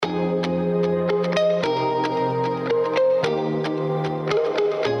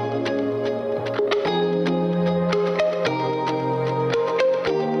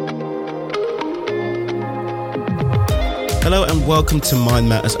welcome to Mind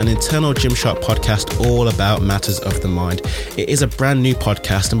Matters, an internal Gymshark podcast all about matters of the mind. It is a brand new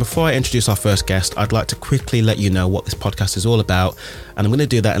podcast, and before I introduce our first guest, I'd like to quickly let you know what this podcast is all about, and I'm going to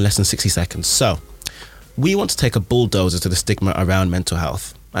do that in less than 60 seconds. So, we want to take a bulldozer to the stigma around mental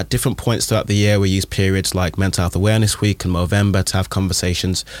health. At different points throughout the year, we use periods like Mental Health Awareness Week and Movember to have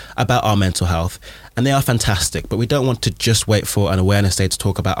conversations about our mental health. And they are fantastic, but we don't want to just wait for an awareness day to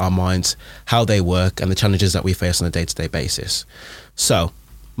talk about our minds, how they work, and the challenges that we face on a day-to-day basis. So,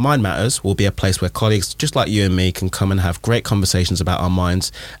 Mind Matters will be a place where colleagues just like you and me can come and have great conversations about our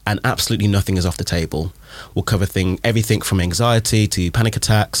minds, and absolutely nothing is off the table. We'll cover everything from anxiety to panic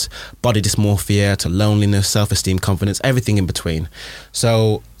attacks, body dysmorphia to loneliness, self-esteem, confidence, everything in between.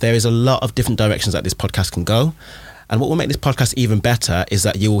 So there is a lot of different directions that this podcast can go. And what will make this podcast even better is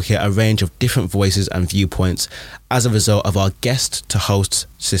that you will hear a range of different voices and viewpoints as a result of our guest to host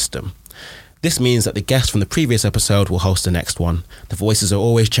system. This means that the guest from the previous episode will host the next one. The voices are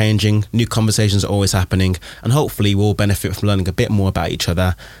always changing, new conversations are always happening, and hopefully we'll benefit from learning a bit more about each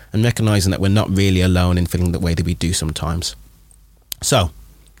other and recognising that we're not really alone in feeling the way that we do sometimes. So,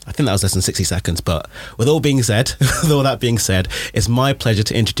 I think that was less than 60 seconds, but with all that being said, it's my pleasure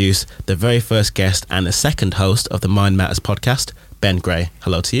to introduce the very first guest and the second host of the Mind Matters podcast, Ben Gray.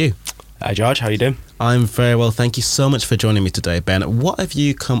 Hello to you. Hi George, how are you doing? I'm very well, thank you so much for joining me today, Ben. What have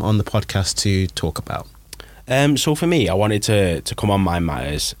you come on the podcast to talk about? So for me, I wanted to come on Mind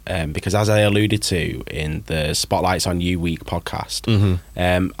Matters because, as I alluded to in the Spotlights on You Week podcast,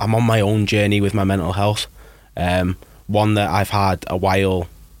 I'm on my own journey with my mental health, one that I've had a while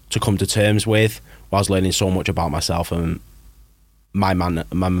to come to terms with, whilst learning so much about myself and my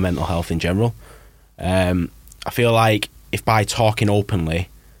mental health in general. I feel like if by talking openly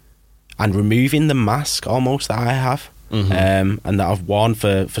and removing the mask almost that I have, and that I've worn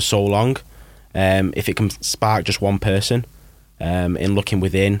for so long, if it can spark just one person in looking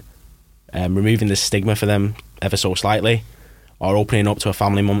within, removing the stigma for them ever so slightly, or opening up to a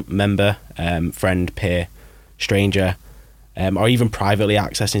family member, friend, peer, stranger, or even privately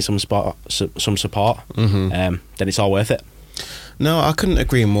accessing some support, then it's all worth it. No, I couldn't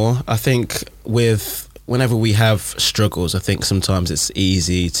agree more. I think whenever we have struggles, I think sometimes it's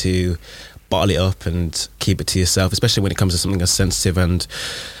easy to bottle it up and keep it to yourself, especially when it comes to something as sensitive and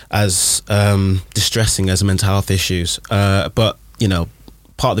as distressing as mental health issues. But, you know,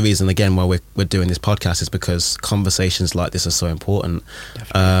 part of the reason, again, why we're doing this podcast is because conversations like this are so important.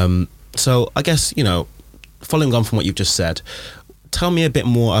 So I guess, you know, following on from what you've just said, tell me a bit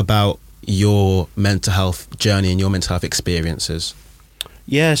more about your mental health journey and your mental health experiences.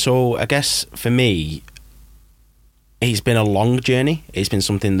 Yeah, so I guess for me, it's been a long journey. It's been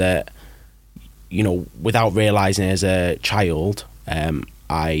something that, you know, without realising as a child,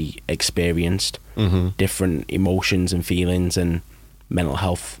 I experienced different emotions and feelings and mental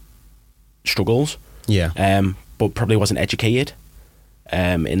health struggles. Yeah. But probably wasn't educated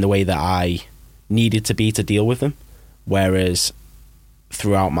in the way that I needed to be to deal with them. Whereas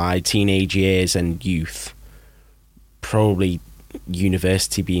throughout my teenage years and youth, probably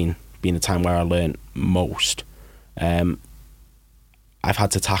university being the time where I learned most, I've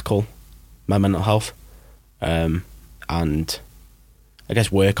had to tackle my mental health and I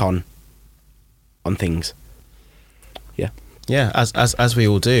guess work on things. Yeah, as we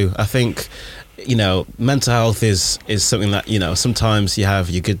all do. I think, you know, mental health is something that, you know, sometimes you have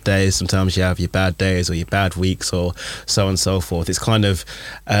your good days, sometimes you have your bad days or your bad weeks or so on and so forth. It's kind of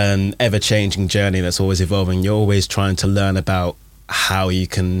an ever-changing journey that's always evolving. You're always trying to learn about how you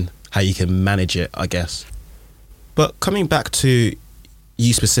can manage it, I guess. But coming back to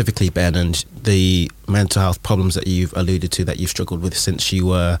you specifically, Ben, and the mental health problems that you've alluded to that you've struggled with since you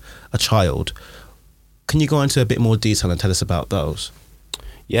were a child, can you go into a bit more detail and tell us about those?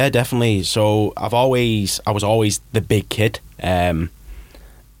 Yeah, definitely. So I was always the big kid. It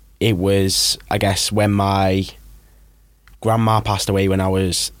was, I guess, when my grandma passed away when I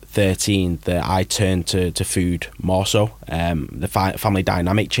was 13 that I turned to food more so. The family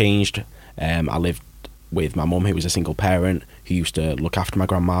dynamic changed. I lived with my mum, who was a single parent, who used to look after my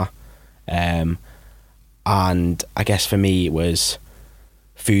grandma. And I guess for me, it was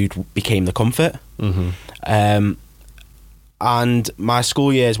food became the comfort. And my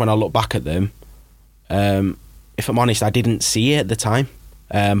school years, when I look back at them, if I'm honest, I didn't see it at the time,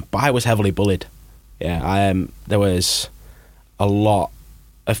 but I was heavily bullied. Yeah, there was a lot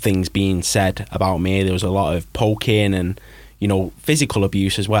of things being said about me. There was a lot of poking and, you know, physical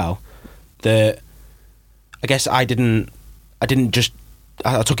abuse as well. That I guess I took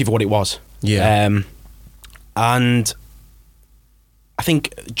it for what it was. Yeah. And I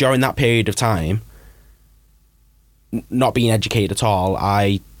think during that period of time, not being educated at all,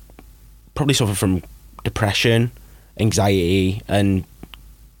 I probably suffered from depression, anxiety, and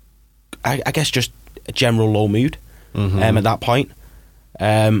I guess just a general low mood at that point.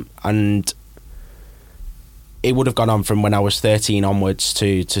 And it would have gone on from when I was 13 onwards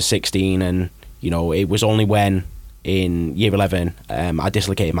to 16, and it was only when in year 11 I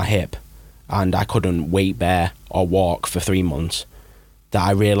dislocated my hip and I couldn't weight bear or walk for 3 months that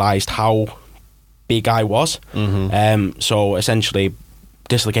I realised how big I was. So essentially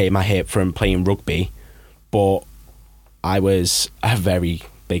dislocated my hip from playing rugby, but I was a very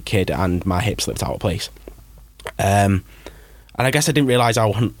big kid and my hip slipped out of place. And I guess I didn't realise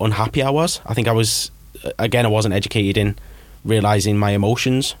how unhappy I was. I think I wasn't educated in realising my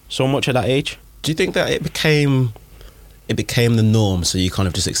emotions so much at that age. Do you think that it became the norm, so you kind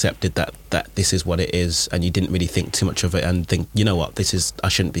of just accepted that this is what it is, and you didn't really think too much of it and think, you know what, I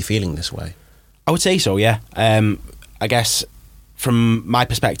shouldn't be feeling this way? I would say so, yeah. I guess from my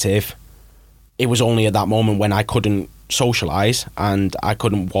perspective, it was only at that moment when I couldn't socialise and I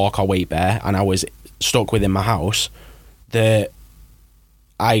couldn't walk or weight bear and I was stuck within my house that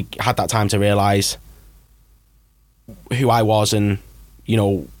I had that time to realise who I was and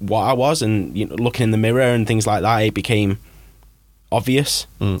what I was, and looking in the mirror and things like that, it became obvious.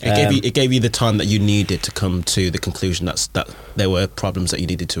 It gave you the time that you needed to come to the conclusion that there were problems that you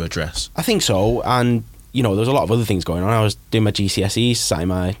needed to address. I think so, and there was a lot of other things going on. I was doing my GCSEs, sat in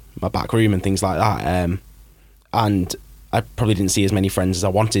my back room and things like that, and I probably didn't see as many friends as I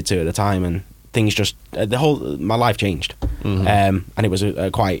wanted to at the time, and things just my life changed. And it was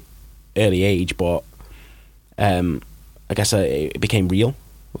a quite early age, but I guess it became real,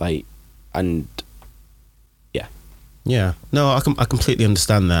 yeah. No, I completely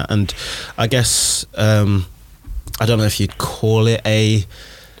understand that, and I guess I don't know if you'd call it a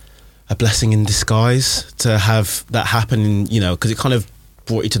blessing in disguise to have that happen, because it kind of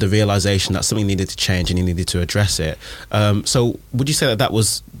brought you to the realization that something needed to change and you needed to address it. So would you say that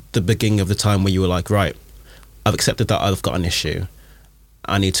was the beginning of the time where you were like, right, I've accepted that I've got an issue,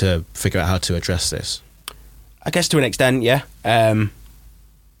 I need to figure out how to address this? I guess to an extent, yeah. I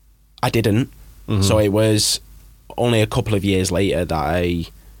didn't. So it was only a couple of years later that I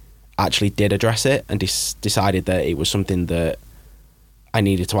actually did address it and decided that it was something that I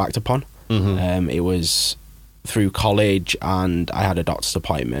needed to act upon. It was through college, and I had a doctor's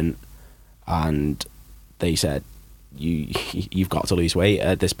appointment, and they said, you've got to lose weight.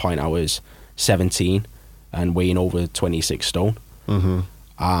 At this point I was 17 and weighing over 26 stone.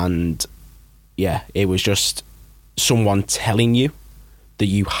 And yeah, it was just someone telling you that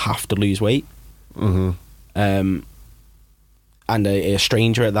you have to lose weight. And a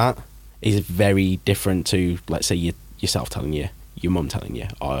stranger at that is very different to, let's say, yourself telling you, your mum telling you,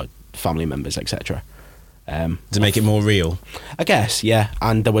 or family members, etc. To make it more real, I guess, yeah.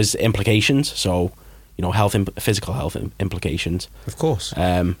 And there was implications, so physical health implications, of course,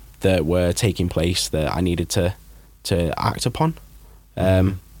 that were taking place that I needed to act upon.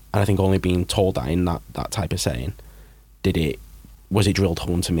 And I think only being told that in that type of setting was it drilled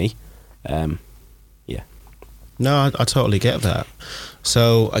home to me. Yeah. No, I totally get that.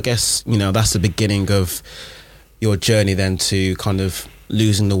 So I guess that's the beginning of your journey then to kind of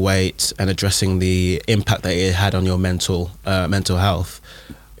losing the weight and addressing the impact that it had on your mental health.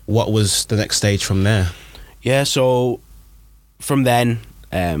 What was the next stage from there? Yeah, so from then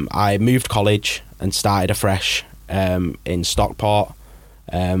I moved college and started afresh in Stockport,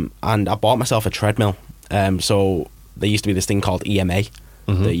 and I bought myself a treadmill. So there used to be this thing called EMA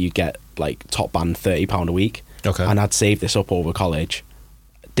that you get like top band £30 a week. Okay. And I'd saved this up over college.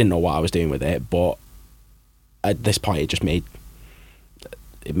 Didn't know what I was doing with it, but at this point it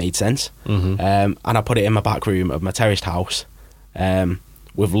made sense. And I put it in my back room of my terraced house,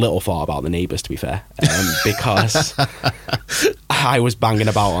 with little thought about the neighbours, to be fair, because I was banging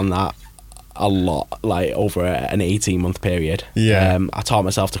about on that a lot, like over an 18-month period. Yeah. I taught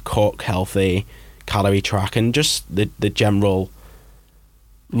myself to cook healthy, calorie track, and just the general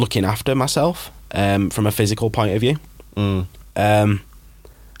looking after myself from a physical point of view.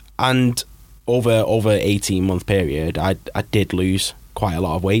 And over 18-month period, I did lose quite a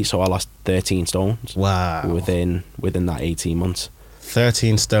lot of weight, so I lost 13 stones. Wow. Within that 18 months.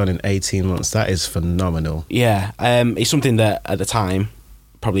 13 stone in 18 months, that is phenomenal. Yeah, it's something that at the time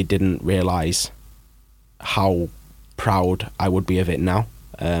probably didn't realise how proud I would be of it now.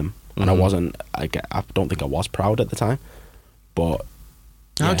 And I wasn't, I don't think I was proud at the time. But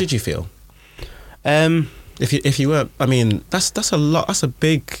how did you feel? If you were, I mean, that's a lot. That's a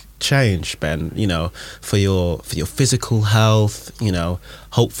big change, Ben. You know, for your physical health. You know,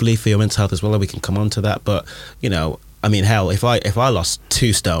 hopefully for your mental health as well. And we can come on to that. But you know, I mean, hell, if I lost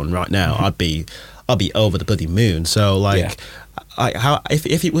 2 stone right now, I'd be over the bloody moon. So like,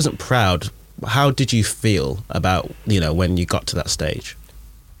 if it wasn't proud, how did you feel about, you know, when you got to that stage?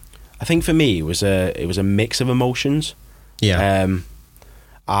 I think for me it was a mix of emotions. Yeah.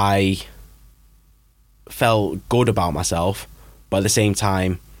 I felt good about myself, but at the same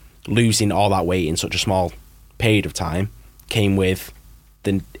time, losing all that weight in such a small period of time came with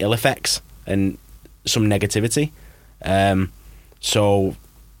the ill effects and some negativity. So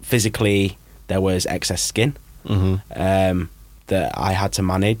physically, there was excess skin that I had to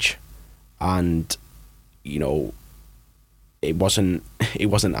manage, and you know, it wasn't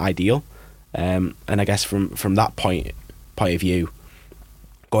ideal. And I guess from that point of view,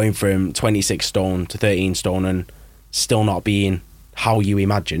 going from 26 stone to 13 stone and still not being how you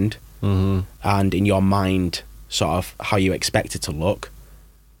imagined, and in your mind sort of how you expect it to look,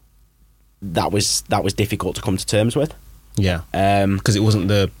 that was difficult to come to terms with. Yeah, because it wasn't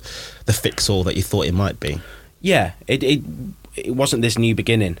the fix-all that you thought it might be. Yeah, it wasn't this new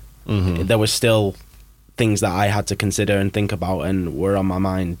beginning. There was still things that I had to consider and think about and were on my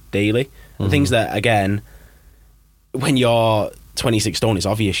mind daily. And things that, again, when you're 26 stone, it's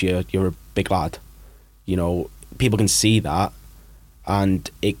obvious you're a big lad. You know, people can see that, and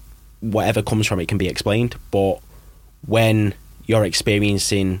whatever comes from it can be explained. But when you're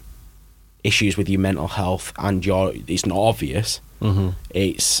experiencing issues with your mental health and it's not obvious,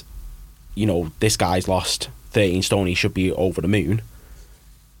 it's, you know, this guy's lost 13 stone, he should be over the moon.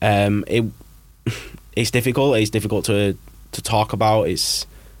 It's difficult. It's difficult to talk about.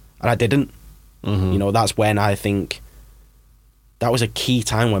 And I didn't. You know, that's when I think that was a key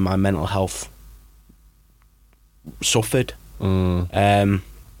time when my mental health suffered. Like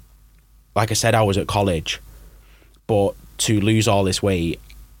I said, I was at college, but to lose all this weight,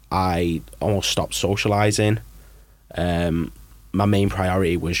 I almost stopped socialising. My main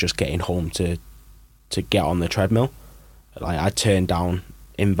priority was just getting home to get on the treadmill. Like, I turned down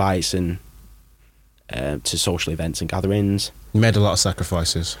invites and to social events and gatherings. You made a lot of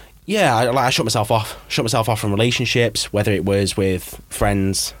sacrifices. Yeah, I shut myself off from relationships, whether it was with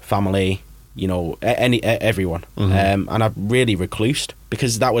friends, family, you know, everyone. And I really reclused,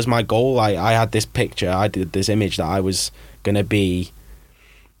 because that was my goal. I had this picture, I did this image that I was going to be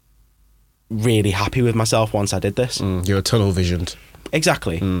really happy with myself once I did this. You were tunnel visioned.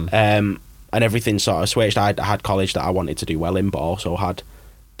 Exactly. And everything sort of switched. I had college that I wanted to do well in, but also had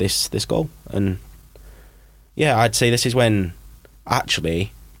this goal. And yeah, I'd say this is when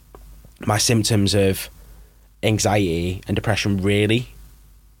actually my symptoms of anxiety and depression really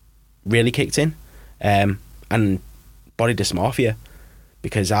kicked in, and body dysmorphia,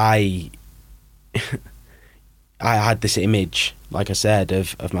 because I had this image, like I said,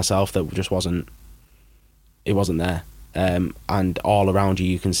 of myself that just wasn't there, and all around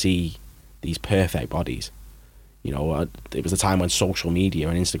you can see these perfect bodies. You know, it was a time when social media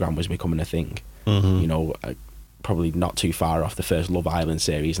and Instagram was becoming a thing. You know, probably not too far off the first Love Island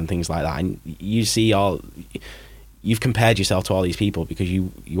series and things like that, and you see you've compared yourself to all these people because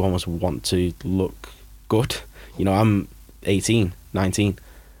you almost want to look good. You know, I'm 18, 19.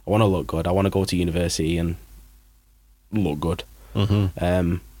 I want to look good. I want to go to university and look good.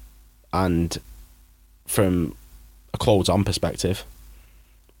 And from a clothes on perspective,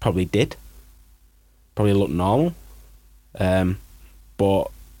 probably looked normal.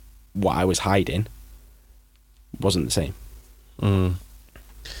 But what I was hiding wasn't the same.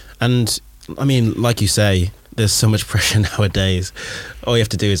 And I mean, like you say, there's so much pressure nowadays. All you have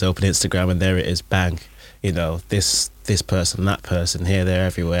to do is open Instagram and there it is, bang. You know, this person, that person, here, there,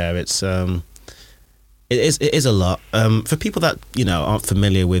 everywhere. It is a lot. For people that, you know, aren't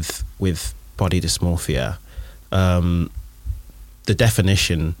familiar with body dysmorphia, the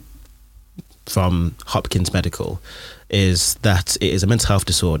definition from Hopkins Medical is that it is a mental health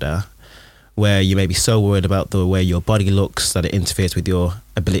disorder where you may be so worried about the way your body looks that it interferes with your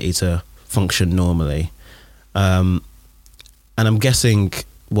ability to function normally. And I'm guessing,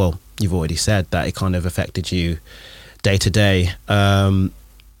 well, you've already said that it kind of affected you day to day.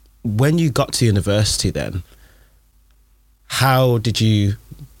 When you got to university then, how did you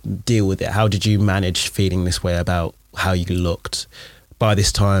deal with it? How did you manage feeling this way about how you looked? By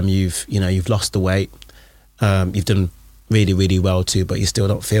this time, you've lost the weight. You've done really, really well too, but you still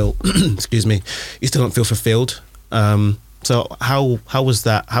don't feel, excuse me, you still don't feel fulfilled. So how was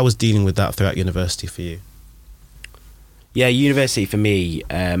that? How was dealing with that throughout university for you? Yeah, university for me,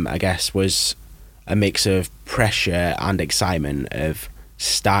 I guess, was a mix of pressure and excitement of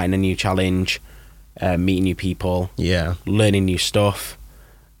starting a new challenge, meeting new people, learning new stuff,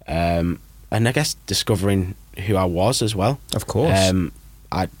 and I guess discovering who I was as well. Of course.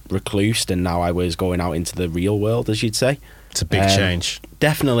 I reclused and now I was going out into the real world, as you'd say. It's a big change.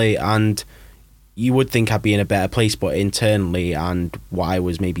 Definitely, and you would think I'd be in a better place, but internally, and what I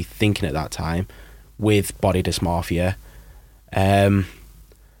was maybe thinking at that time with body dysmorphia, and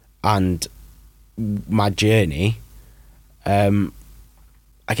my journey, I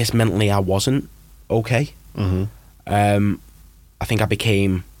guess mentally I wasn't okay. I think I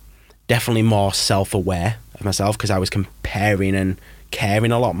became definitely more self-aware of myself because I was comparing and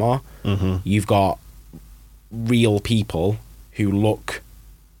caring a lot more. You've got real people who look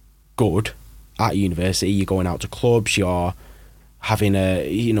good at university. You're going out to clubs, you're having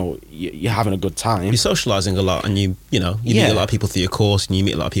you're having a good time. You're socialising a lot, and you meet a lot of people through your course, and you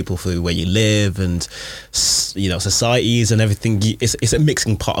meet a lot of people through where you live, and societies and everything. It's a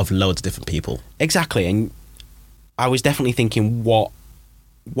mixing pot of loads of different people. Exactly, and I was definitely thinking, what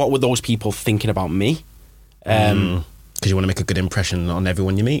were those people thinking about me? Because you want to make a good impression on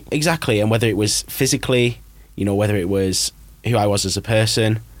everyone you meet. Exactly, and whether it was physically, whether it was who I was as a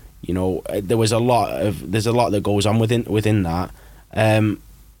person, there's a lot that goes on within that, and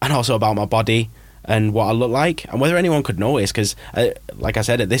also about my body and what I look like, and whether anyone could notice. Because, like I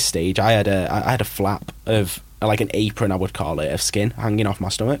said, at this stage, I had a flap of like an apron, I would call it, of skin hanging off my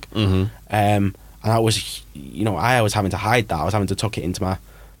stomach, and I was, I was having to hide that. I was having to tuck it into my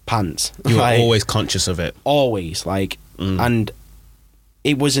pants. You were always conscious of it. Always, and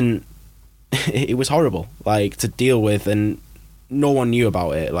it wasn't. It was horrible, to deal with, and no one knew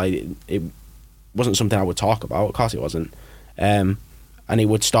about it. It wasn't something I would talk about. Of course, it wasn't. And it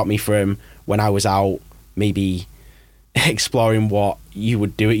would stop me from, when I was out, maybe exploring what you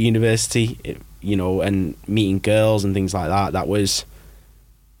would do at university, and meeting girls and things like that. That was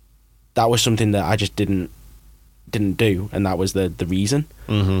something that I just didn't do, and that was the reason.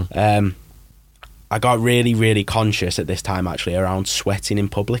 I got really, really conscious at this time, actually, around sweating in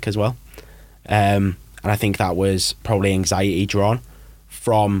public as well. And I think that was probably anxiety drawn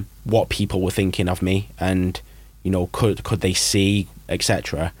from what people were thinking of me, and could they see,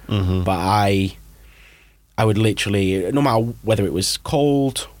 etc. But I would literally, no matter whether it was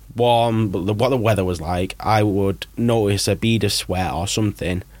cold, warm, what the weather was like, I would notice a bead of sweat or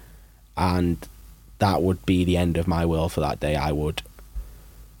something, and that would be the end of my world for that day. I would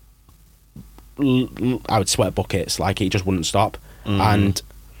sweat buckets, it just wouldn't stop. And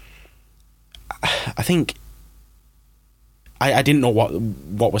I think I didn't know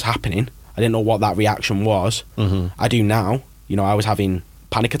what was happening. I didn't know what that reaction was. I do now. I was having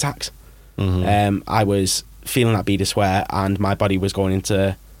panic attacks. I was feeling that bead of sweat, and my body was going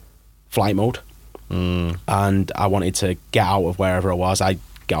into flight mode. And I wanted to get out of wherever I was. I'd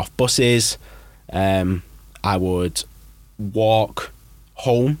get off buses. I would walk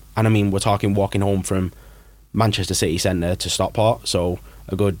home, and I mean, we're talking walking home from Manchester city centre to Stockport, so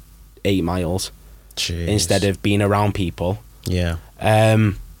a good 8 miles. Jeez. Instead of being around people. Yeah.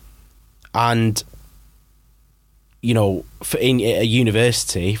 And in a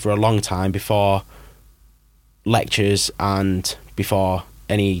university for a long time, before lectures and before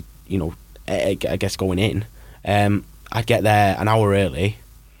any, I guess going in, I'd get there an hour early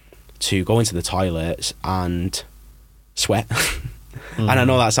to go into the toilets and sweat. And I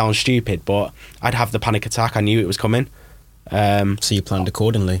know that sounds stupid, but I'd have the panic attack. I knew it was coming. So you planned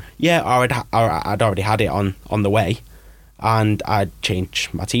accordingly? Yeah, I'd already had it on the way, and I'd change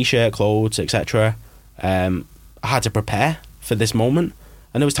my t-shirt, clothes, etc. I had to prepare for this moment,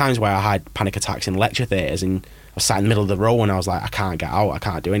 and there was times where I had panic attacks in lecture theatres, and I was sat in the middle of the row, and I was like, I can't get out, I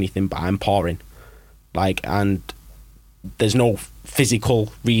can't do anything, but I'm pouring, and there's no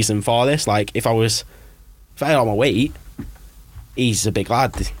physical reason for this. If I had all my weight, he's a big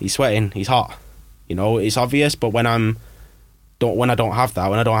lad, he's sweating, he's hot, it's obvious. But when I don't have that,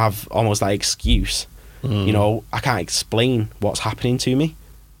 when I don't have almost that excuse, I can't explain what's happening to me.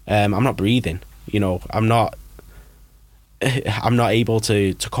 I'm not breathing, I'm not able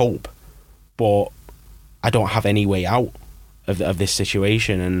to cope, but I don't have any way out of this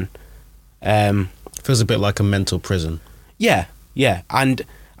situation, and feels a bit like a mental prison. Yeah, and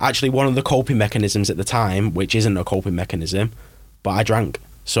actually one of the coping mechanisms at the time, which isn't a coping mechanism, but I drank.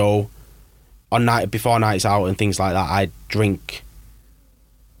 So before nights out and things like that, I'd drink,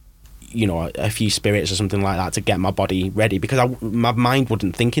 a few spirits or something like that to get my body ready, because my mind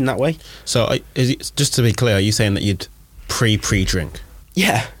wouldn't think in that way. So just to be clear, are you saying that you'd pre-drink?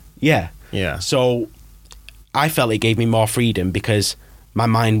 Yeah. So I felt it gave me more freedom, because my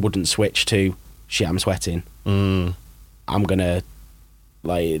mind wouldn't switch to shit, I'm sweating. I'm gonna,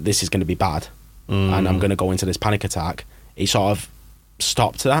 like, this is gonna be bad, and I'm gonna go into this panic attack. It sort of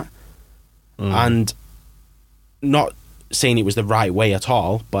stopped that, and not saying it was the right way at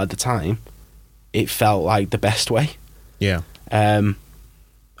all, but at the time, it felt like the best way. Yeah.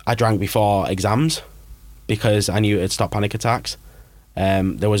 I drank before exams because I knew it'd stop panic attacks.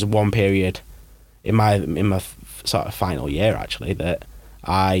 There was one period in my sort of final year, actually, that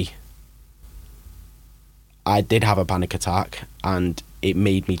I did have a panic attack, and it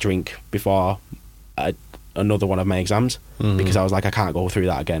made me drink before another one of my exams, because I was like, I can't go through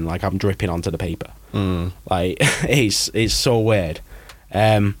that again. Like, I'm dripping onto the paper. Like, it's so weird.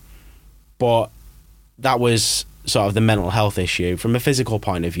 But that was sort of the mental health issue. From a physical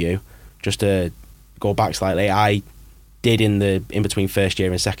point of view, just to go back slightly, I did in between first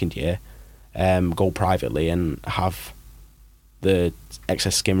year and second year go privately and have the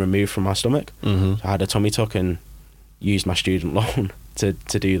excess skin removed from my stomach. So I had a tummy tuck and used my student loan to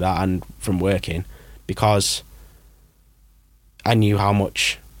do that, and from working, because I knew how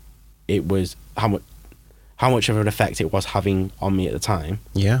much of an effect it was having on me at the time.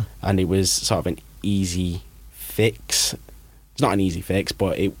 Yeah. And it was sort of an easy fix. It's not an easy fix,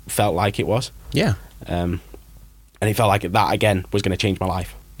 but it felt like it was. Yeah. And it felt like that, again, was going to change my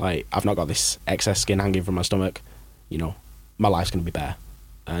life. Like, I've not got this excess skin hanging from my stomach. You know, my life's going to be better.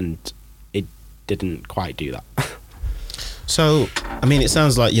 And it didn't quite do that. So, I mean, it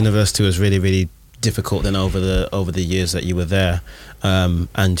sounds like university was really, really difficult then over the years that you were there.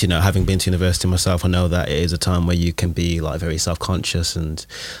 And, you know, having been to university myself, I know that it is a time where you can be, like, very self-conscious, and,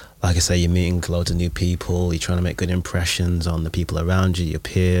 like I say, you're meeting loads of new people, you're trying to make good impressions on the people around you, your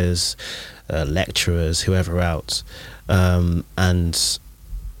peers, lecturers, whoever else. And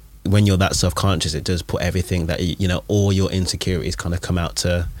when you're that self-conscious, it does put everything that, you know, all your insecurities kind of come out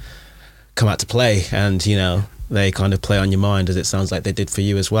to play, and, you know, they kind of play on your mind, as it sounds like they did for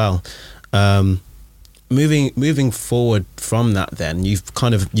you as well. Moving forward from that, then you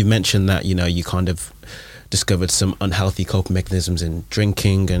mentioned that, you know, you kind of discovered some unhealthy coping mechanisms in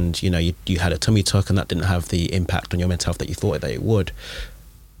drinking, and, you know, you had a tummy tuck, and that didn't have the impact on your mental health that you thought that it would.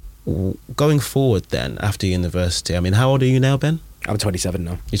 Going forward then, after university, I mean, how old are you now, Ben? I'm 27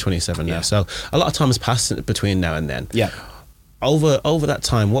 now. You're 27 now. So a lot of time has passed between now and then. Yeah. Over that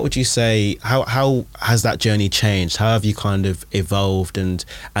time, what would you say, how has that journey changed? How have you kind of evolved and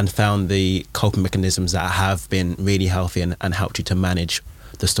found the coping mechanisms that have been really healthy and helped you to manage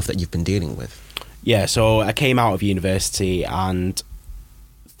the stuff that you've been dealing with? Yeah, so I came out of university and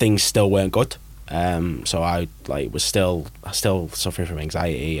things still weren't good. So I was still suffering from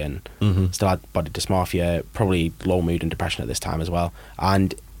anxiety, and still had body dysmorphia, probably low mood and depression at this time as well.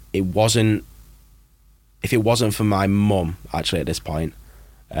 And if it wasn't for my mum, actually, at this point,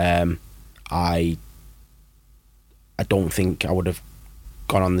 I don't think I would have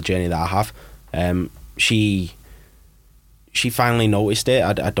gone on the journey that I have. She finally noticed it.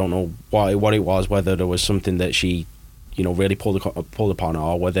 I don't know what it was, whether there was something that she, you know, really pulled upon,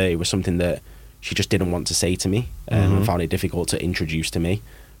 or whether it was something that she just didn't want to say to me, and found it difficult to introduce to me.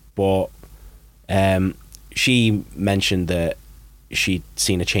 But she mentioned that she'd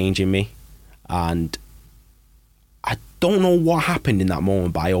seen a change in me, and I don't know what happened in that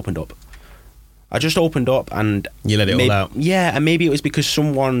moment, but I opened up. I just opened up, and you let it all out. Yeah, and maybe it was because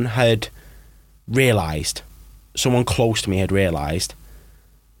someone had realised, someone close to me had realised.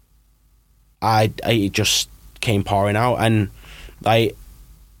 It just came pouring out, and I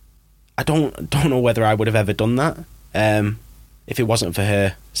don't know whether I would have ever done that if it wasn't for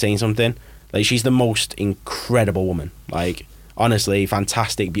her saying something. Like, she's the most incredible woman. Like, honestly,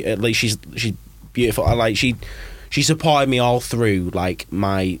 fantastic. Like, she's beautiful. Like, she supported me all through, like,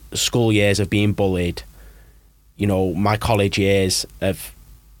 my school years of being bullied, you know, my college years of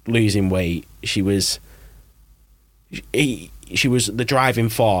losing weight. She was the driving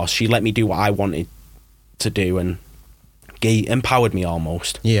force. She let me do what I wanted to do, and empowered me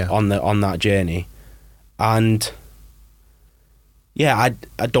almost on that journey. And yeah,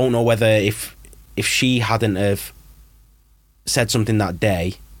 I don't know whether if she hadn't have said something that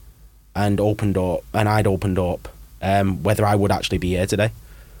day and opened up, and I'd opened up, whether I would actually be here today.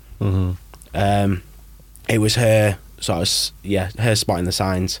 It was her her spotting the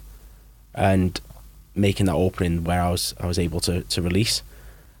signs and making that opening where I was able to release,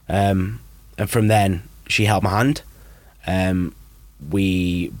 and from then she held my hand.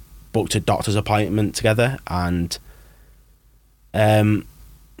 We booked a doctor's appointment together, and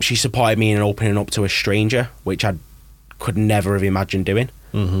she supported me in opening up to a stranger, which I could never have imagined doing.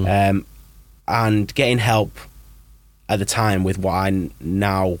 And getting help at the time with what I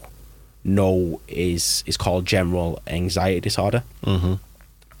now know is called general anxiety disorder. Mm-hmm.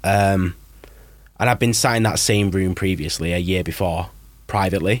 And I've been sat in that same room previously, a year before,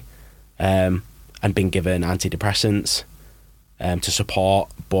 privately, and been given antidepressants to support,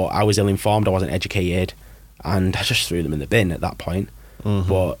 but I was ill-informed, I wasn't educated, and I just threw them in the bin at that point. Mm-hmm.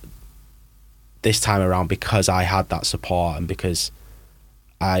 But this time around, because I had that support and because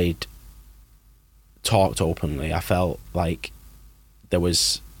I'd talked openly, I felt like there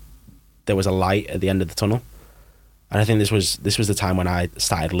was a light at the end of the tunnel. And I think this was the time when I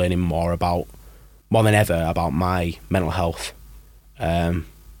started learning more than ever about my mental health, anxiety.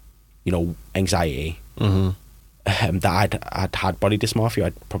 Mm-hmm. That I'd had body dysmorphia. I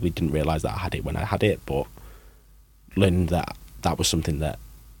probably didn't realise that I had it when I had it, but learning that was something that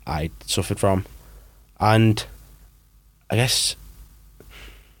I suffered from. And I guess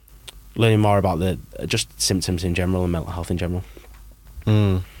learning more about the just symptoms in general and mental health in general.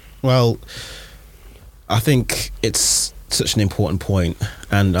 Well, I think it's such an important point,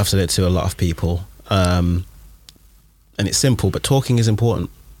 and I've said it to a lot of people, and it's simple, but talking is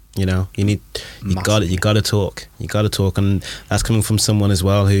important. You gotta talk, and that's coming from someone as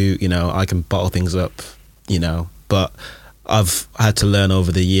well who, I can bottle things up, but I've had to learn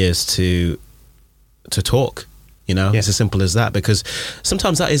over the years to talk. Yeah. It's as simple as that, because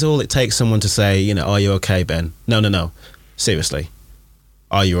sometimes that is all it takes, someone to say, are you okay, Ben? No, seriously,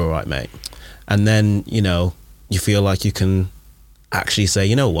 are you all right, mate? And then you feel like you can actually say,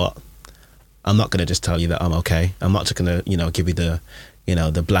 you know what, I'm not going to just tell you that I'm okay. I'm not just going to give you the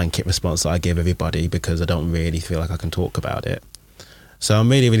blanket response that I give everybody, because I don't really feel like I can talk about it. So I'm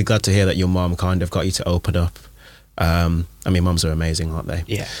really, really glad to hear that your mom kind of got you to open up. Mums are amazing, aren't they?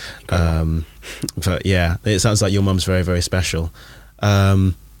 Yeah. But yeah, it sounds like your mum's very, very special.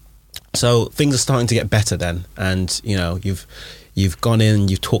 So things are starting to get better then, and you've gone in,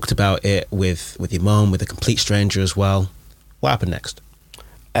 you've talked about it with your mum, with a complete stranger as well. What happened next?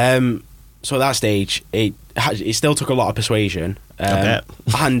 So at that stage, it still took a lot of persuasion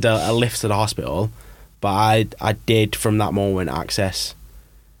and a lift to the hospital, but I did from that moment access,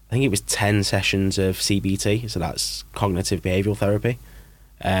 I think it was 10 sessions of CBT, so that's cognitive behavioural therapy,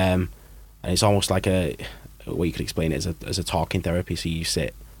 and it's almost like a way you could explain it as a talking therapy. So you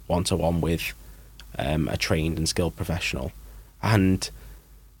sit one-to-one with a trained and skilled professional, and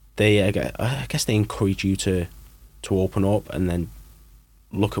I guess they encourage you to open up and then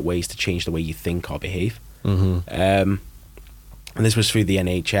look at ways to change the way you think or behave. Mm-hmm. And this was through the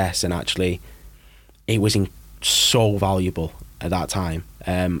NHS, and actually it was so valuable at that time.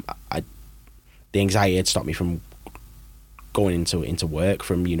 The anxiety had stopped me from going into work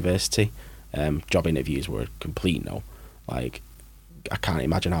from university. Job interviews were a complete no. Like, I can't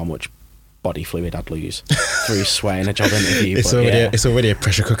imagine how much body fluid I'd lose through sweating a job interview. It's already a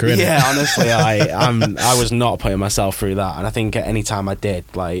pressure cooker, isn't it? Yeah, honestly, I was not putting myself through that, and I think at any time I did,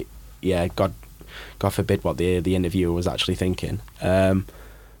 God forbid what the interviewer was actually thinking.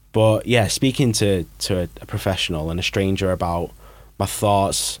 But yeah, speaking to a professional and a stranger about my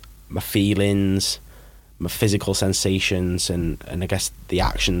thoughts, my feelings, my physical sensations, and I guess the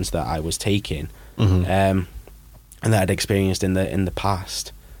actions that I was taking, mm-hmm. And that I'd experienced in the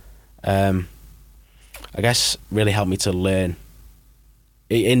past, I guess really helped me to learn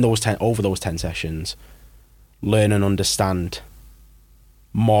over those 10 sessions, learn and understand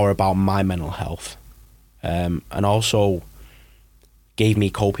more about my mental health, and also gave me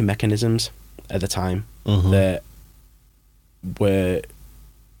coping mechanisms at the time, mm-hmm. that were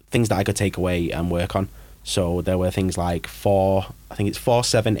things that I could take away and work on. So there were things like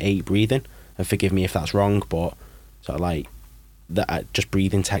 4-7-8 breathing, and forgive me if that's wrong, but sort of like that, just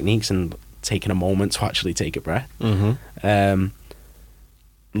breathing techniques and taking a moment to actually take a breath. Mm-hmm.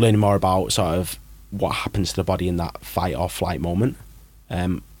 Learning more about sort of what happens to the body in that fight or flight moment,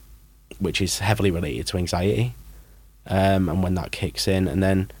 which is heavily related to anxiety, and when that kicks in, and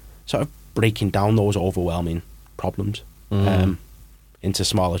then sort of breaking down those overwhelming problems into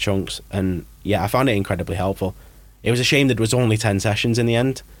smaller chunks. And yeah, I found it incredibly helpful. It was a shame that it was only 10 sessions in the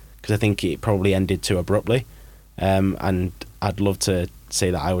end, because I think it probably ended too abruptly, and I'd love to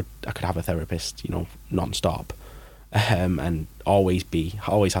say that I could have a therapist, non-stop, and always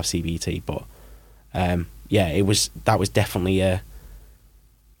have CBT, but that was definitely a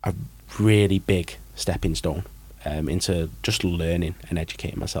really big stepping stone into just learning and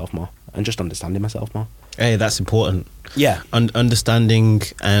educating myself more and just understanding myself more. Hey, that's important. Yeah. Understanding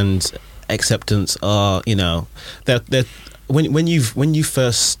and acceptance are, they're when you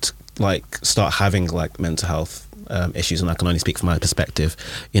first start having mental health issues, and I can only speak from my perspective,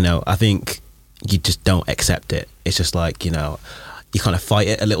 I think you just don't accept it. It's just you kind of fight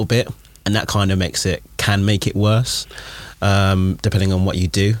it a little bit, and that kind of can make it worse, depending on what you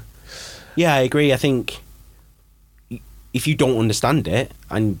do. Yeah, I agree. I think if you don't understand it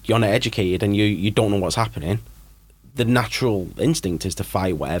and you're not educated and you don't know what's happening, the natural instinct is to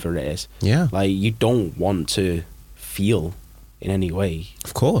fight whatever it is. Yeah. Like, you don't want to feel in any way,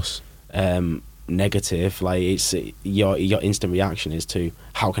 Of course. negative. Like, it's your instant reaction is to,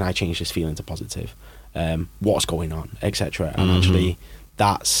 how can I change this feeling to positive? What's going on, etc. And actually,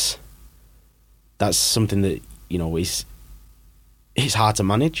 that's something that, you know, is hard to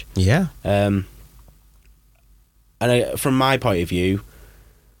manage. Yeah. And from my point of view,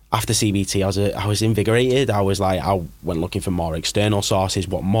 after CBT, I was invigorated. I went looking for more external sources.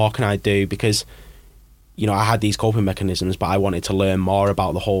 What more can I do? Because, you know, I had these coping mechanisms, but I wanted to learn more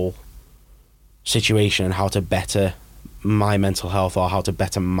about the whole situation and how to better my mental health, or how to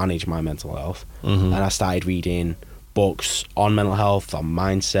better manage my mental health. And I started reading books on mental health, on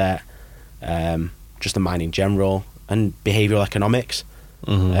mindset, just the mind in general, and behavioural economics.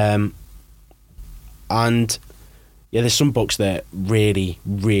 And yeah, there's some books that really,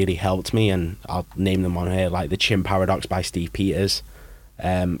 really helped me, and I'll name them on here, like The Chimp Paradox by Steve Peters,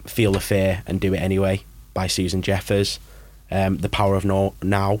 Feel the Fear and Do It Anyway by Susan Jeffers, The Power of Now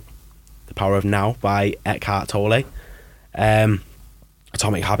by Eckhart Tolle,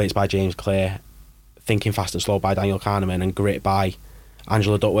 Atomic Habits by James Clear, Thinking Fast and Slow by Daniel Kahneman, and Grit by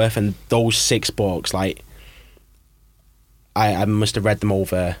Angela Duckworth. And those 6 books, like, I must have read them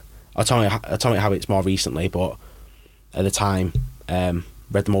over. Atomic Habits more recently, but at the time,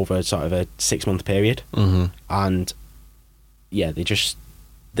 read them over sort of a 6-month period. And yeah,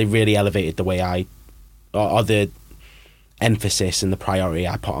 they really elevated the way or the emphasis and the priority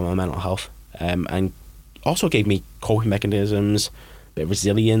I put on my mental health, and also gave me coping mechanisms, a bit of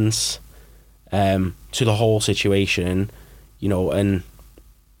resilience to the whole situation, you know. And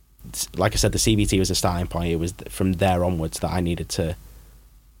like I said, the CBT was a starting point. It was from there onwards that I needed to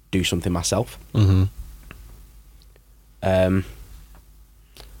do something myself. Yeah,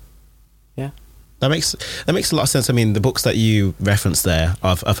 that makes a lot of sense. I mean, the books that you referenced there,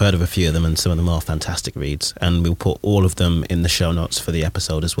 I've heard of a few of them, and some of them are fantastic reads, and we'll put all of them in the show notes for the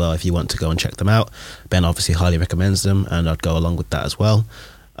episode as well if you want to go and check them out. Ben obviously highly recommends them, and I'd go along with that as well.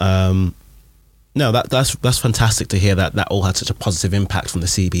 No, that's fantastic to hear that all had such a positive impact, from the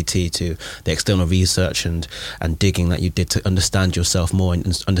CBT to the external research and digging that you did to understand yourself more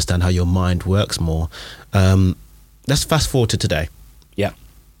and understand how your mind works more. Let's fast forward to today. Yeah.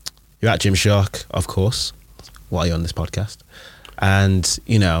 You're at Gymshark, of course, while you're on this podcast. And,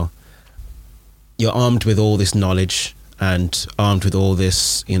 you know, you're armed with all this knowledge and armed with all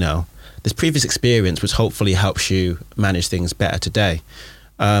this, you know, this previous experience, which hopefully helps you manage things better today.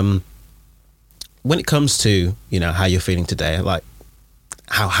 When it comes to, you know, how you're feeling today, like,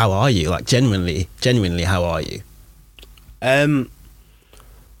 how are you? Like, genuinely, how are you?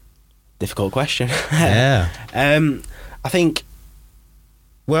 Difficult question. Yeah. I think,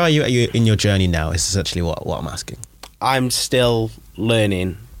 where are you in your journey now is essentially what I'm asking. I'm still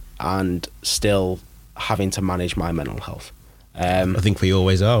learning and still having to manage my mental health. I think we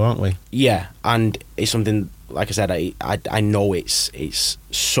always are, aren't we? Yeah, and it's something, like I said, I know it's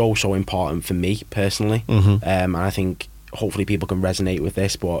so important for me personally, and I think hopefully people can resonate with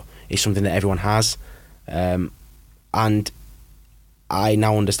this, but it's something that everyone has, and I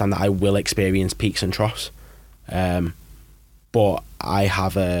now understand that I will experience peaks and troughs, but I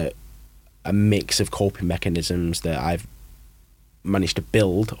have a mix of coping mechanisms that I've managed to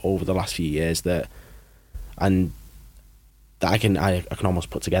build over the last few years that I can almost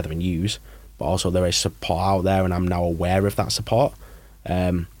put together and use, but also there is support out there, and I'm now aware of that support.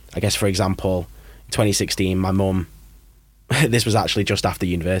 I guess, for example, in 2016, my mum, this was actually just after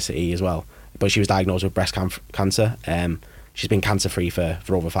university as well, but she was diagnosed with breast cancer. She's been cancer-free for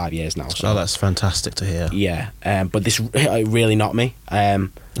over 5 years now. So. Oh, that's fantastic to hear. Yeah, but this really knocked me.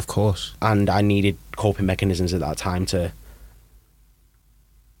 Of course. And I needed coping mechanisms at that time to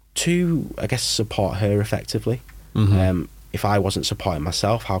I guess, support her effectively. If I wasn't supporting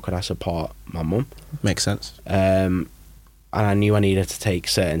myself, how could I support my mum? Makes sense. And I knew I needed to take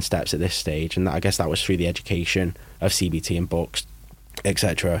certain steps at this stage, and I guess that was through the education of CBT and books,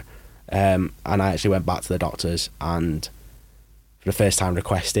 etc. And I actually went back to the doctors and for the first time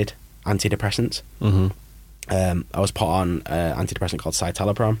requested antidepressants. I was put on an antidepressant called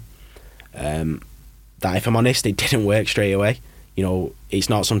citalopram. That, if I'm honest, it didn't work straight away. You know, it's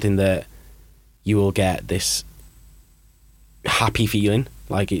not something that you will get this happy feeling,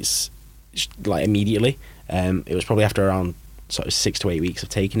 like it's like immediately. It was probably after around sort of 6 to 8 weeks of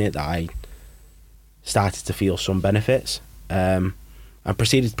taking it that I started to feel some benefits. I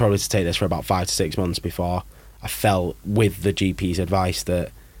proceeded probably to take this for about 5 to 6 months before I felt, with the GP's advice,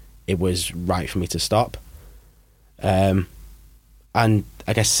 that it was right for me to stop. And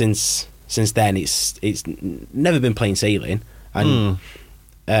I guess since then, it's never been plain sailing. And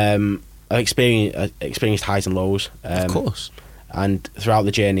I've experienced highs and lows. Of course. And throughout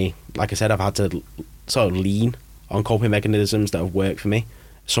the journey, like I said, I've had to sort of lean on coping mechanisms that have worked for me,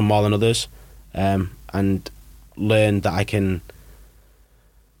 some more than others, and learn that I can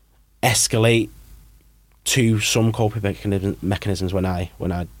escalate to some coping mechanisms when I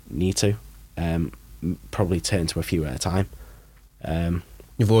need to. Probably turn to a few at a time.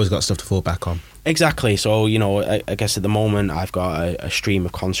 You've always got stuff to fall back on. Exactly. So, I guess at the moment I've got a stream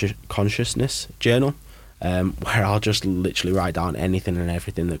of consciousness journal, where I'll just literally write down anything and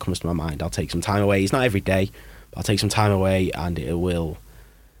everything that comes to my mind. I'll take some time away. It's not every day, but I'll take some time away, and it will,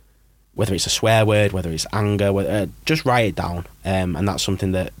 whether it's a swear word, whether it's anger, just write it down. And that's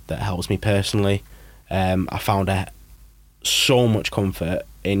something that helps me personally. I found so much comfort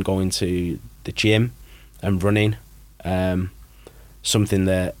in going to the gym and running. Something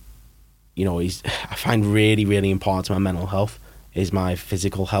that, I find really, really important to my mental health is my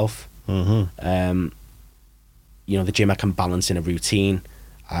physical health. Mm-hmm. The gym I can balance in a routine.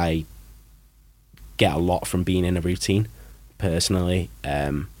 I get a lot from being in a routine, personally.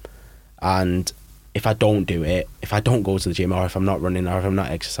 And if I don't do it, if I don't go to the gym, or if I'm not running, or if I'm not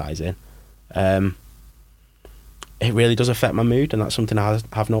exercising, it really does affect my mood, and that's something I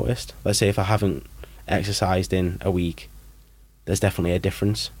have noticed. Let's say if I haven't exercised in a week, there's definitely a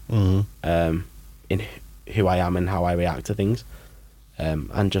difference in who I am and how I react to things,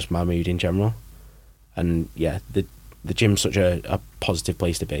 and just my mood in general. And yeah, the gym's such a positive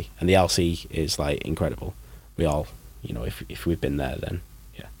place to be, and the LC is like incredible. We all, if we've been there, then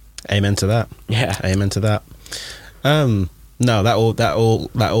yeah. Amen to that. Yeah. Amen to that. No, that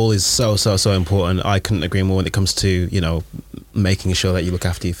all is so important. I couldn't agree more when it comes to, making sure that you look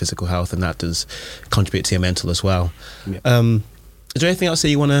after your physical health, and that does contribute to your mental as well. Yeah. Is there anything else that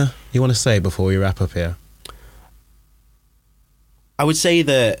you wanna say before we wrap up here? I would say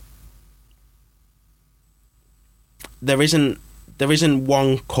that there isn't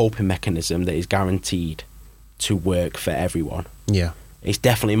one coping mechanism that is guaranteed to work for everyone. Yeah. It's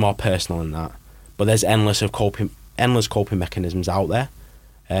definitely more personal than that. But there's endless coping mechanisms out there,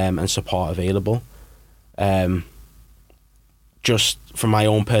 and support available. Just from my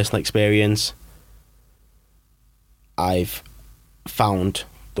own personal experience, I've found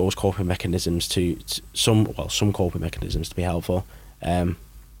those coping mechanisms some coping mechanisms to be helpful.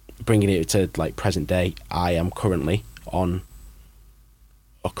 Bringing it to like present day, I am currently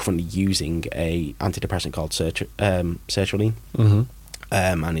using a antidepressant called sertraline. Mm-hmm.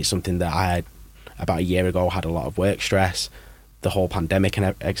 And it's something that I had about a year ago. Had a lot of work stress, the whole pandemic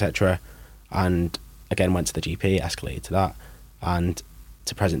and etc. And again, went to the GP, escalated to that, and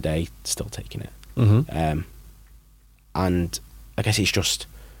to present day, still taking it. Mm-hmm. And I guess it's just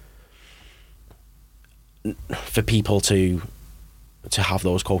for people to have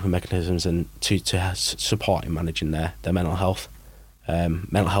those coping mechanisms and to support in managing their mental health.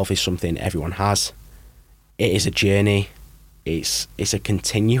 Mental health is something everyone has. It is a journey. It's a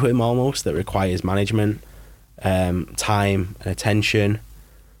continuum almost that requires management, time and attention.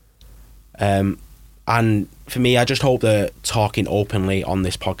 And for me, I just hope that talking openly on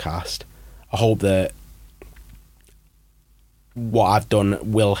this podcast, I hope that what I've done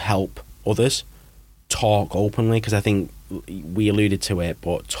will help others talk openly, because I think we alluded to it,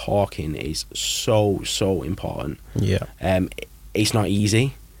 but talking is so important. Yeah. It's not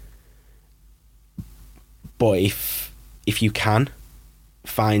easy, but if you can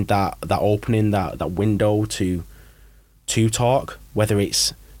find that opening, that window to talk, whether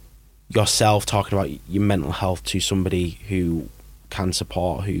it's yourself talking about your mental health to somebody who can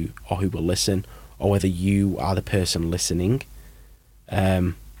support, who will listen, or whether you are the person listening,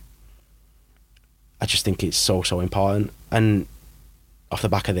 I just think it's so important. And off the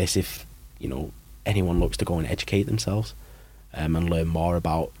back of this, if anyone looks to go and educate themselves and learn more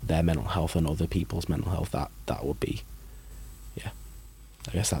about their mental health and other people's mental health, that would be,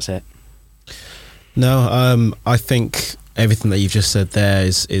 I guess that's it. No, I think everything that you've just said there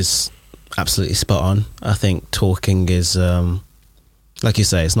is absolutely spot on. I think talking is, like you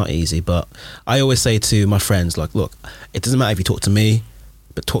say, it's not easy, but I always say to my friends, like, look, it doesn't matter if you talk to me,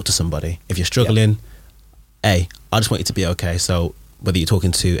 but talk to somebody. If you're struggling, I just want you to be okay. So whether you're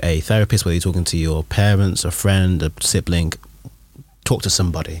talking to a therapist, whether you're talking to your parents, a friend, a sibling, talk to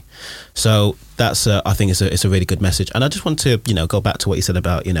somebody. So that's I think it's a really good message. And I just want to go back to what you said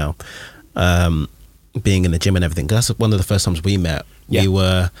about being in the gym and everything. 'Cause that's one of the first times we met.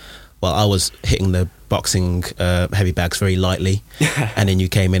 Yeah. I was hitting the boxing heavy bags very lightly, and then you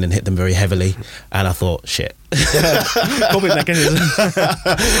came in and hit them very heavily, and I thought, shit. Coping mechanism. I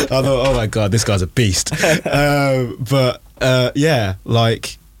thought, oh my God, this guy's a beast.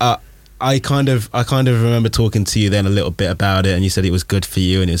 I kind of remember talking to you then a little bit about it, and you said it was good for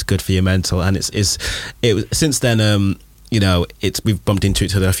you and it was good for your mental, and it was since then. We've bumped into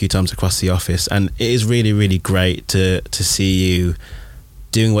each other a few times across the office, and it is really, really great to see you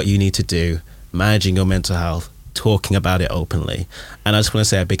doing what you need to do, managing your mental health, talking about it openly. And I just want to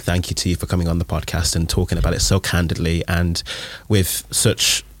say a big thank you to you for coming on the podcast and talking about it so candidly and with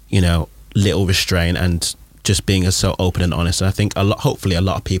such, little restraint, and just being so open and honest. And I think hopefully a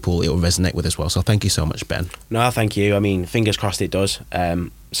lot of people it will resonate with as well. So thank you so much, Ben. No, thank you. I mean, fingers crossed it does.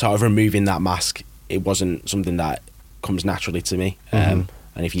 Sort of removing that mask, it wasn't something that comes naturally to me. And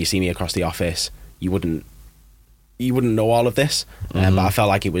if you see me across the office, you wouldn't know all of this. But I felt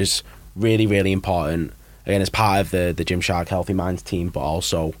like it was really, really important, again, as part of the Gymshark Healthy Minds team, but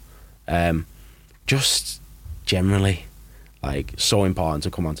also just generally, like, so important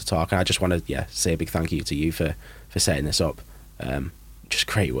to come on to talk. And I just want to say a big thank you to you for setting this up. Just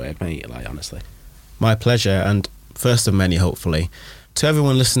great work, mate, like, honestly. My pleasure, and first of many, hopefully. To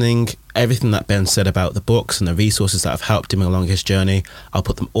everyone listening, everything that Ben said about the books and the resources that have helped him along his journey, I'll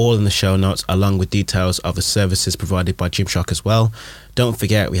put them all in the show notes, along with details of the services provided by Gymshark as well. Don't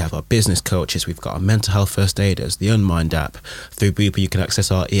forget, we have our business coaches, we've got our mental health first aiders, the Unmind app. Through Bupa, you can access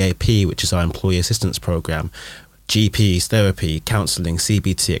our EAP, which is our employee assistance program, GPs, therapy, counselling,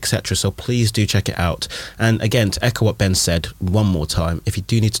 CBT, etc. So please do check it out. And again, to echo what Ben said one more time, if you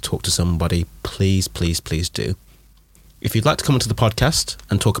do need to talk to somebody, please, please, please do. If you'd like to come onto the podcast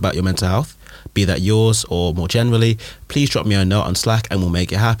and talk about your mental health, be that yours or more generally, please drop me a note on Slack and we'll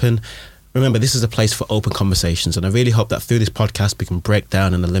make it happen. Remember, this is a place for open conversations, and I really hope that through this podcast we can break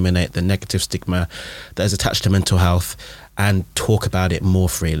down and eliminate the negative stigma that is attached to mental health and talk about it more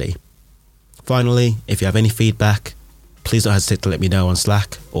freely. Finally, if you have any feedback, please don't hesitate to let me know on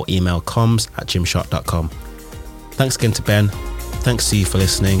Slack or email comms@gymshark.com. Thanks again to Ben. Thanks to you for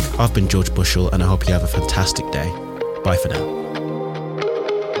listening. I've been George Bushell, and I hope you have a fantastic day. Bye for now.